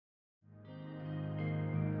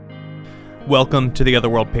Welcome to the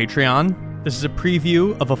Otherworld Patreon. This is a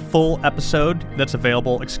preview of a full episode that's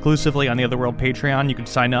available exclusively on the Otherworld Patreon. You can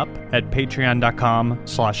sign up at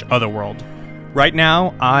patreon.com/otherworld. Right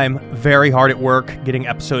now, I'm very hard at work getting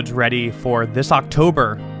episodes ready for this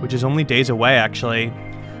October, which is only days away, actually.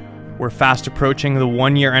 We're fast approaching the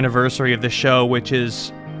 1-year anniversary of the show, which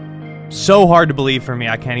is so hard to believe for me,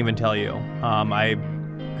 I can't even tell you.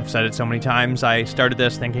 I've said it so many times. I started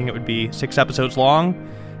this thinking it would be 6 episodes long,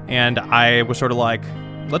 and I was sort of like,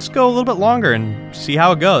 let's go a little bit longer and see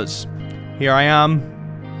how it goes. Here I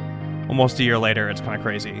am, almost a year later. It's kind of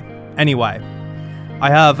crazy. Anyway, I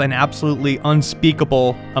have an absolutely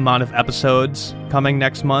unspeakable amount of episodes coming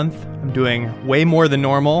next month. I'm doing way more than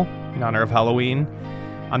normal in honor of Halloween.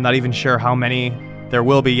 I'm not even sure how many there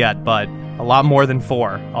will be yet, but a lot more than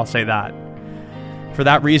 4, I'll say that. For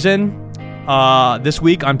that reason, this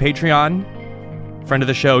week on Patreon, friend of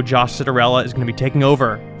the show, Josh Citarella, is going to be taking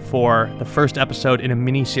over for the first episode in a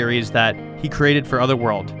mini-series that he created for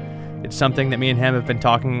Otherworld. It's something that me and him have been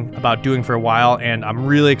talking about doing for a while, and I'm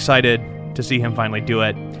really excited to see him finally do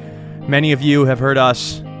it. Many of you have heard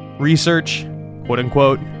us research,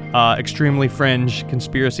 quote-unquote, extremely fringe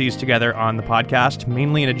conspiracies together on the podcast,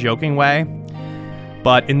 mainly in a joking way.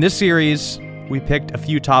 But in this series, we picked a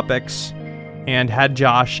few topics and had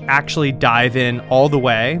Josh actually dive in all the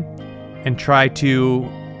way and try to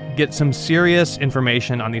get some serious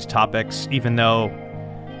information on these topics, even though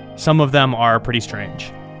some of them are pretty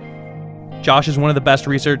strange. Josh is one of the best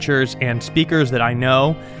researchers and speakers that I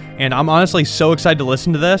know, and I'm honestly so excited to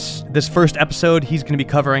listen to this. This first episode, he's going to be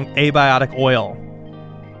covering abiotic oil.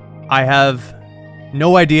 I have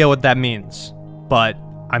no idea what that means, but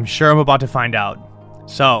I'm sure I'm about to find out.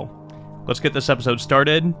 So, let's get this episode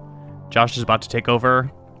started. Josh is about to take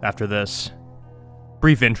over after this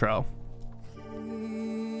brief intro.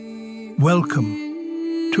 Welcome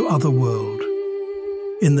to Otherworld,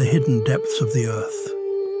 in the hidden depths of the earth,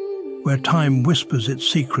 where time whispers its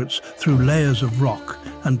secrets through layers of rock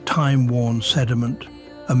and time-worn sediment,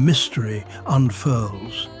 a mystery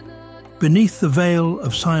unfurls. Beneath the veil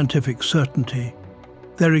of scientific certainty,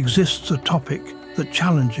 there exists a topic that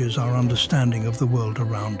challenges our understanding of the world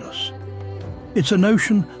around us. It's a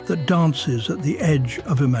notion that dances at the edge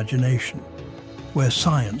of imagination, where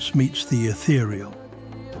science meets the ethereal.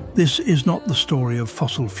 This is not the story of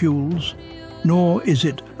fossil fuels, nor is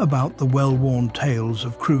it about the well-worn tales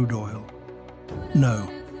of crude oil. No,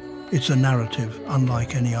 it's a narrative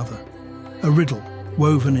unlike any other, a riddle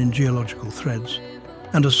woven in geological threads,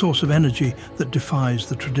 and a source of energy that defies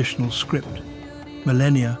the traditional script,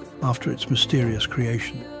 millennia after its mysterious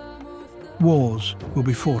creation. Wars will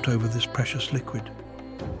be fought over this precious liquid,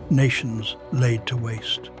 nations laid to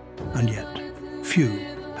waste, and yet few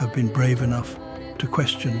have been brave enough to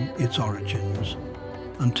question its origins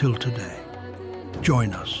until today.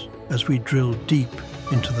 Join us as we drill deep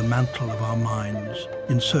into the mantle of our minds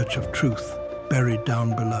in search of truth buried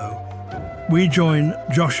down below. We join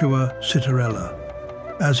Joshua Citarella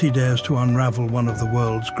as he dares to unravel one of the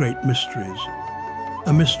world's great mysteries,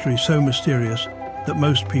 a mystery so mysterious that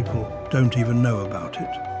most people don't even know about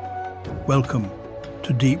it. Welcome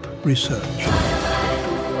to Deep Research.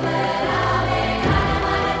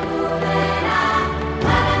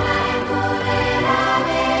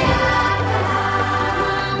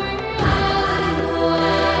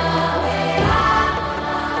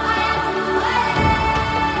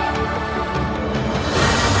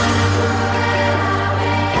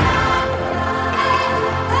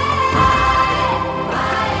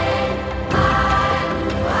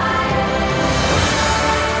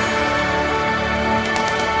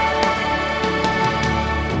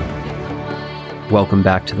 Welcome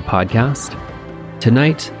back to the podcast.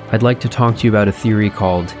 Tonight, I'd like to talk to you about a theory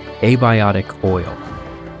called abiotic oil.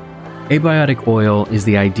 Abiotic oil is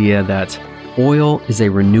the idea that oil is a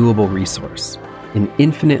renewable resource, an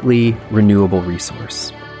infinitely renewable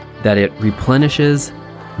resource, that it replenishes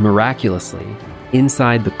miraculously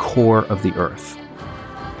inside the core of the earth.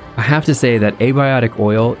 I have to say that abiotic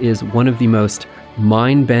oil is one of the most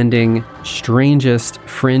mind-bending, strangest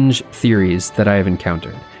fringe theories that I have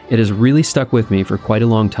encountered. It has really stuck with me for quite a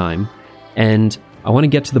long time, and I want to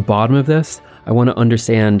get to the bottom of this. I want to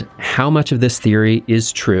understand how much of this theory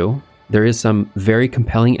is true. There is some very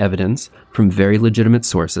compelling evidence from very legitimate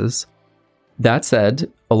sources. That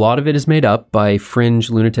said, a lot of it is made up by fringe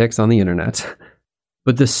lunatics on the internet.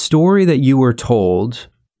 But the story that you were told,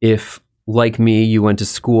 if, like me, you went to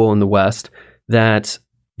school in the West, that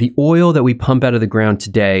the oil that we pump out of the ground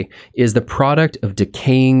today is the product of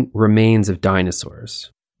decaying remains of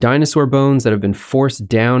dinosaurs. dinosaur bones that have been forced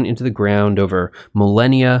down into the ground over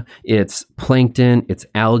millennia. It's plankton, it's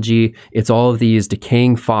algae, it's all of these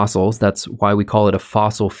decaying fossils. That's why we call it a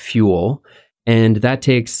fossil fuel. And that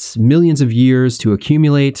takes millions of years to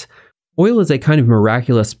accumulate. Oil is a kind of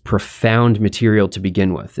miraculous, profound material to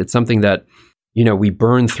begin with. It's something that, we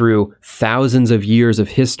burn through thousands of years of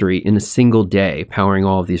history in a single day, powering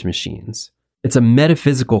all of these machines. It's a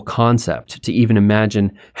metaphysical concept to even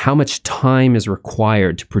imagine how much time is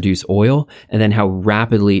required to produce oil and then how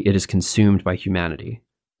rapidly it is consumed by humanity.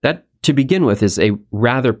 That, to begin with, is a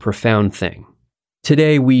rather profound thing.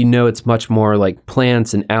 Today, we know it's much more like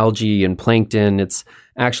plants and algae and plankton. It's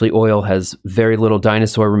actually, oil has very little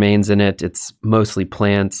dinosaur remains in it. It's mostly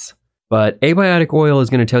plants. But abiotic oil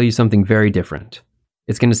is going to tell you something very different.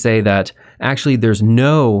 It's going to say that actually there's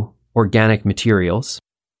no organic materials.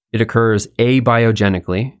 It occurs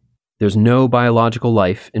abiogenically. There's no biological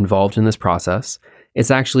life involved in this process.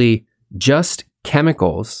 It's actually just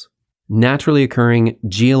chemicals, naturally occurring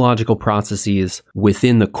geological processes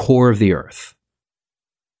within the core of the earth.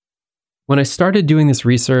 When I started doing this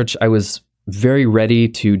research, I was very ready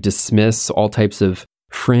to dismiss all types of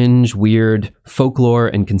fringe, weird folklore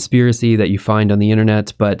and conspiracy that you find on the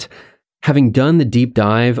internet. But having done the deep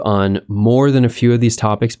dive on more than a few of these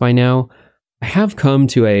topics by now, I have come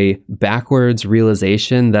to a backwards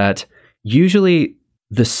realization that usually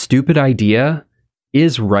the stupid idea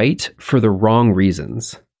is right for the wrong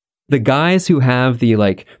reasons. The guys who have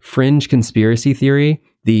the fringe conspiracy theory,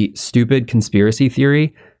 the stupid conspiracy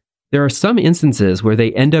theory, there are some instances where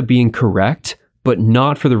they end up being correct, but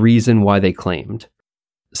not for the reason why they claimed.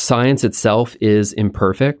 Science itself is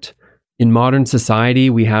imperfect. In modern society,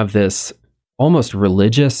 we have this almost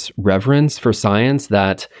religious reverence for science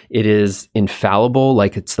that it is infallible,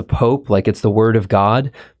 like it's the Pope, like it's the Word of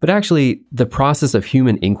God. But actually, the process of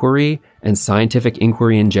human inquiry and scientific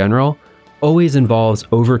inquiry in general always involves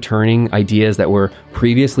overturning ideas that were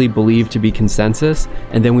previously believed to be consensus,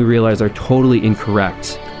 and then we realize are totally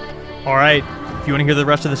incorrect. All right, if you want to hear the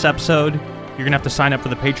rest of this episode, you're going to have to sign up for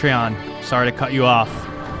the Patreon. Sorry to cut you off,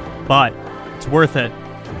 but it's worth it.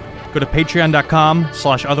 Go to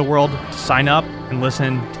patreon.com/otherworld to sign up and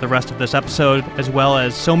listen to the rest of this episode, as well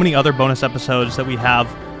as so many other bonus episodes that we have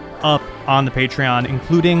up on the Patreon,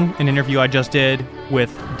 including an interview I just did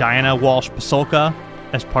with Diana Walsh-Pasulka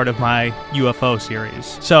as part of my UFO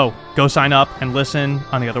series. So go sign up and listen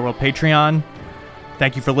on the Otherworld Patreon.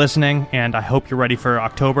 Thank you for listening, and I hope you're ready for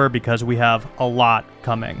October because we have a lot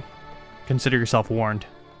coming. Consider yourself warned.